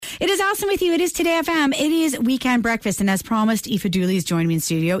It is Alison with you. It is Today FM. It is Weekend Breakfast. And as promised, Aoife Dooley is joining me in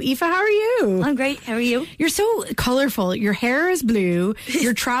studio. Aoife, how are you? I'm great. How are you? You're so colourful. Your hair is blue.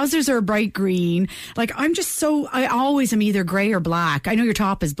 Your trousers are bright green. Like, I always am either grey or black. I know your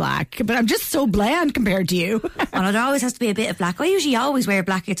top is black, but I'm just so bland compared to you. Well, there always has to be a bit of black. I usually always wear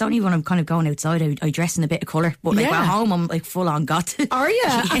black. It's only when I'm kind of going outside I dress in a bit of colour. But like at home, I'm like full on goth. Are you?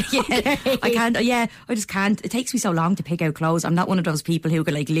 Yeah. Okay. I can't. Yeah, I just can't. It takes me so long to pick out clothes. I'm not one of those people who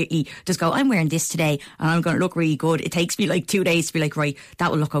could like literally just go, I'm wearing this today and I'm going to look really good. It takes me like 2 days to be like, right, that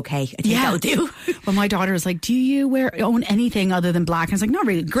will look okay. I think that'll do. Well, my daughter was like, do you own anything other than black? And I was like, not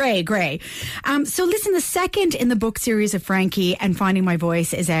really. Grey. So listen, the second in the book series of Frankie and Finding My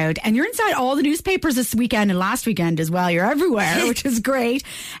Voice is out, and you're inside all the newspapers this weekend and last weekend as well. You're everywhere, which is great.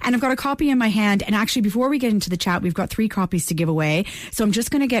 And I've got a copy in my hand. And actually, before we get into the chat, we've got 3 copies to give away. So I'm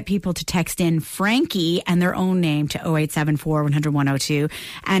just going to get people to text in Frankie and their own name to 0874 100 102.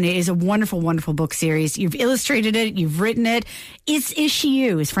 And it is a wonderful, wonderful book series. You've illustrated it. You've written it. Is she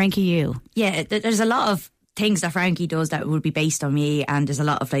you? Is Frankie you? Yeah, there's a lot of things that Frankie does that would be based on me, and there's a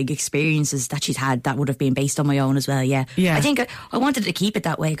lot of like experiences that she's had that would have been based on my own as well. Yeah. I think I wanted to keep it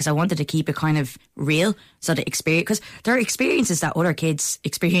that way because I wanted to keep it kind of real, so the experience, because there are experiences that other kids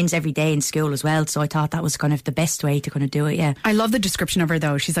experience every day in school as well, so I thought that was kind of the best way to kind of do it. Yeah, I love the description of her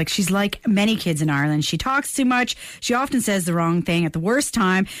though. She's like many kids in Ireland. She talks too much, she often says the wrong thing at the worst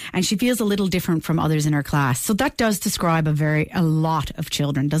time, and she feels a little different from others in her class. So that does describe a lot of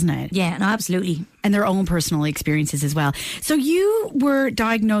children, doesn't it? Yeah, no, absolutely. And their own personal experiences as well. So you were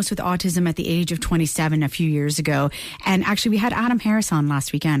diagnosed with autism at the age of 27 a few years ago. And actually we had Adam Harris on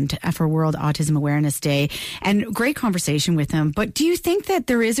last weekend for World Autism Awareness Day, and great conversation with him. But do you think that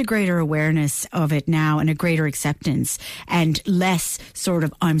there is a greater awareness of it now and a greater acceptance and less sort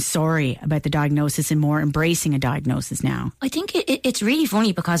of I'm sorry about the diagnosis and more embracing a diagnosis now? I think it's really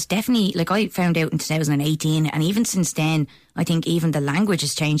funny because definitely, like, I found out in 2018, and even since then I think even the language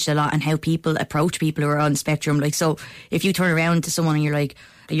has changed a lot and how people approach people who are on the spectrum. Like, so if you turn around to someone and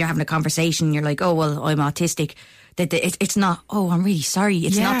you're having a conversation and you're like, oh, well, I'm autistic, it's not, oh, I'm really sorry.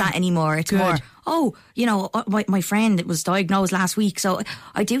 It's not that anymore. It's more, oh, my friend was diagnosed last week. So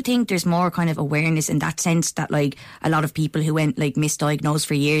I do think there's more kind of awareness in that sense that like a lot of people who went like misdiagnosed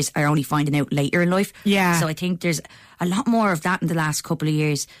for years are only finding out later in life. Yeah. So I think there's a lot more of that in the last couple of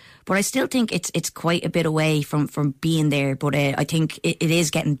years. But I still think it's quite a bit away from being there. But I think it is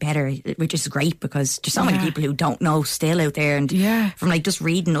getting better, which is great because there's so many people who don't know still out there. And from like just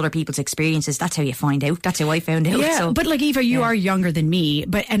reading other people's experiences, that's how you find out. That's how I found out. Yeah, so, but like Aoife, you are younger than me.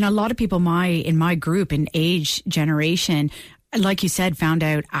 And a lot of people in my group in age generation, like you said, found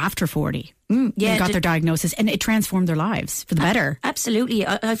out after 40. Got their diagnosis, and it transformed their lives for the better. Absolutely.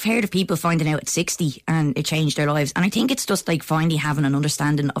 I've heard of people finding out at 60 and it changed their lives. And I think it's just like finally having an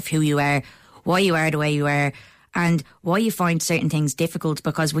understanding of who you are, why you are the way you are, and why you find certain things difficult.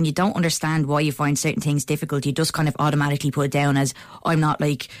 Because when you don't understand why you find certain things difficult, you just kind of automatically put it down as I'm not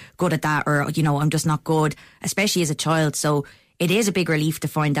like good at that, or I'm just not good, especially as a child. So it is a big relief to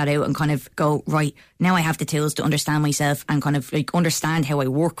find that out and kind of go, right, now I have the tools to understand myself and kind of like understand how I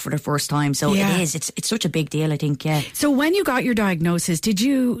work for the first time. So it's such a big deal, I think. Yeah. So when you got your diagnosis, did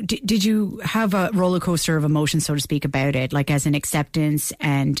you have a roller coaster of emotions, so to speak, about it, like as an acceptance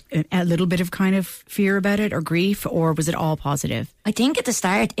and a little bit of kind of fear about it or grief, or was it all positive? I think at the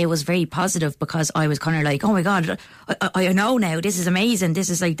start it was very positive because I was kind of like, oh my God, I know now, this is amazing,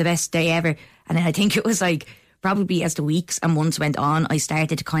 this is like the best day ever. And then I think it was like, probably as the weeks and months went on, I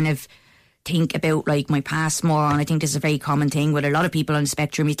started to kind of think about like my past more. And I think this is a very common thing with a lot of people on the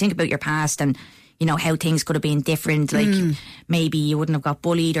spectrum. You think about your past and how things could have been different. Like maybe you wouldn't have got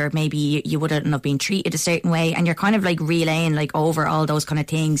bullied, or maybe you wouldn't have been treated a certain way, and you're kind of like relaying like over all those kind of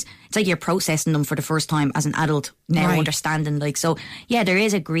things. It's like you're processing them for the first time as an adult now, understanding like, so yeah, there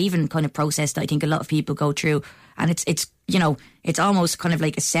is a grieving kind of process that I think a lot of people go through, and it's almost kind of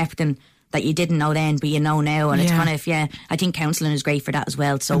like accepting that you didn't know then, but you know now. And it's kind of, I think counselling is great for that as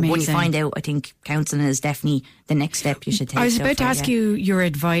well. So when you find out, I think counselling is definitely the next step you should take. I was about to ask you your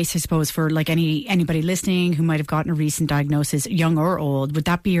advice, I suppose, for like anybody listening who might have gotten a recent diagnosis, young or old. Would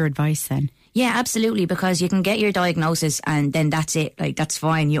that be your advice then? Yeah, absolutely, because you can get your diagnosis and then that's it. Like, that's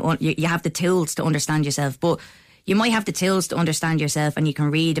fine. You have the tools to understand yourself, but you might have the tools to understand yourself and you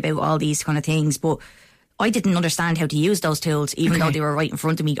can read about all these kind of things, but I didn't understand how to use those tools, even though they were right in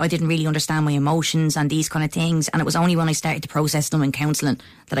front of me. I didn't really understand my emotions and these kind of things. And it was only when I started to process them in counselling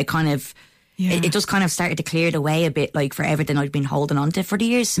that I kind of it just kind of started to clear the way a bit, like, for everything I'd been holding on to for the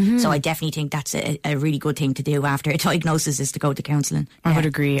years. So I definitely think that's a really good thing to do after a diagnosis, is to go to counselling. I would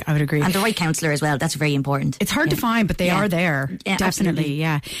agree. And the right counsellor as well. That's very important. It's hard to find, but they are there. Yeah, definitely. absolutely.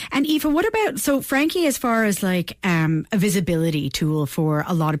 Yeah. And Aoife, what about, so Frankie, as far as like a visibility tool for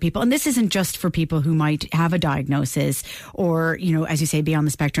a lot of people, and this isn't just for people who might have a diagnosis or, you know, as you say, be on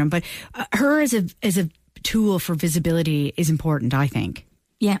the spectrum, but her as a tool for visibility is important, I think.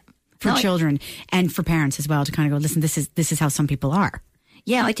 Yeah. For children and for parents as well, to kind of go, listen, this is how some people are.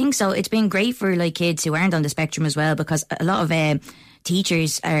 Yeah, I think so. It's been great for like kids who aren't on the spectrum as well, because a lot of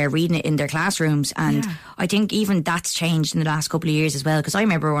teachers are reading it in their classrooms, and I think even that's changed in the last couple of years as well, because I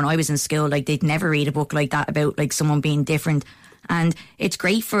remember when I was in school, like, they'd never read a book like that about like someone being different, and it's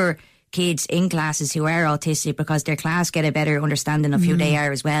great for kids in classes who are autistic, because their class get a better understanding of who they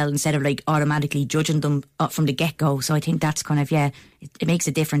are as well, instead of like automatically judging them from the get-go. So I think that's kind of, it makes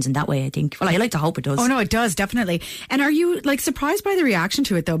a difference in that way, I think. Well, I like to hope it does. Oh no, it does, definitely. And are you like surprised by the reaction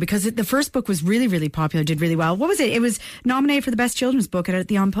to it though? Because the first book was really, really popular, did really well. What was it? It was nominated for the best children's book at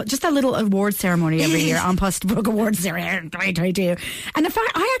the just that little award ceremony every year, Post Book Awards ceremony 2022. And in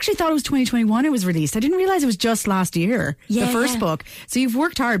fact, I actually thought it was 2021 it was released. I didn't realise it was just last year, the first book. So you've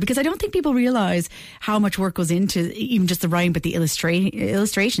worked hard, because I don't think people realise how much work goes into even just the writing, but the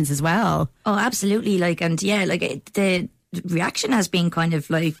illustrations as well. Oh, absolutely. Like, and the reaction has been kind of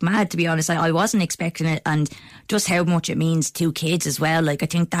like mad, to be honest. I wasn't expecting it, and just how much it means to kids as well. Like, I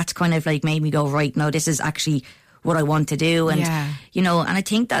think that's kind of like made me go, right, no, this is actually what I want to do. And you know, and I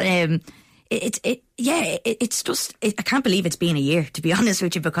think that it's just, I can't believe it's been a year, to be honest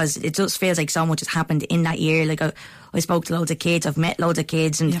with you, because it just feels like so much has happened in that year. Like, I spoke to loads of kids, I've met loads of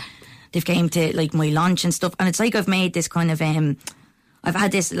kids, and they've came to like my launch and stuff, and it's like I've made this kind of I've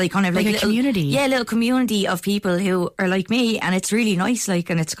had this like kind of like a little community. Yeah, little community of people who are like me, and it's really nice, like,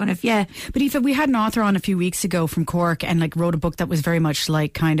 and it's kind of, But Aoife, we had an author on a few weeks ago from Cork, and like wrote a book that was very much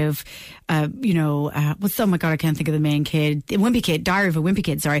like kind of, what's, oh my God, I can't think of the main kid. Wimpy Kid, Diary of a Wimpy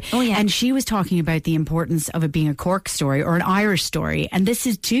Kid, sorry. Oh yeah. And she was talking about the importance of it being a Cork story or an Irish story. And this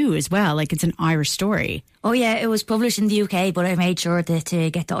is too as well, like it's an Irish story. Oh yeah, it was published in the UK, but I made sure to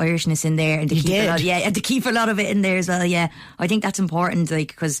get the Irishness in there, and to keep a lot of it in there as well. Yeah, I think that's important, like,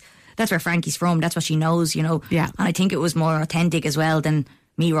 because that's where Frankie's from. That's what she knows, you know. Yeah. And I think it was more authentic as well than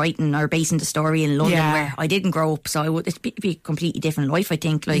me writing or basing the story in London, where I didn't grow up. So it'd be a completely different life, I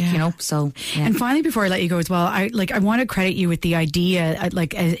think. Like, you know. So. Yeah. And finally, before I let you go as well, I want to credit you with the idea.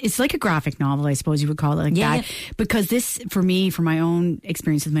 It's like a graphic novel, I suppose you would call it, like that. Yeah. Because this, for me, from my own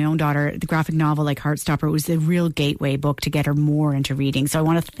experience with my own daughter, the graphic novel like Heartstopper was the real gateway book to get her more into reading. So I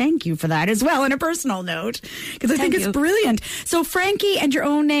want to thank you for that as well, on a personal note, because I think it's brilliant. So Frankie and your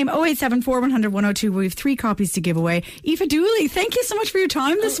own name, 0874 100 102. We have 3 copies to give away. Aoife Dooley, thank you so much for your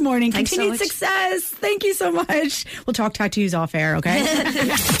time this morning. Continued success. Thank you so much. We'll talk tattoos off air, okay?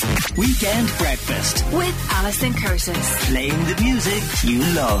 Weekend Breakfast with Alison Curtis. Playing the music you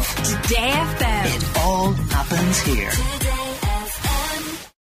love. Today FM. It all happens here.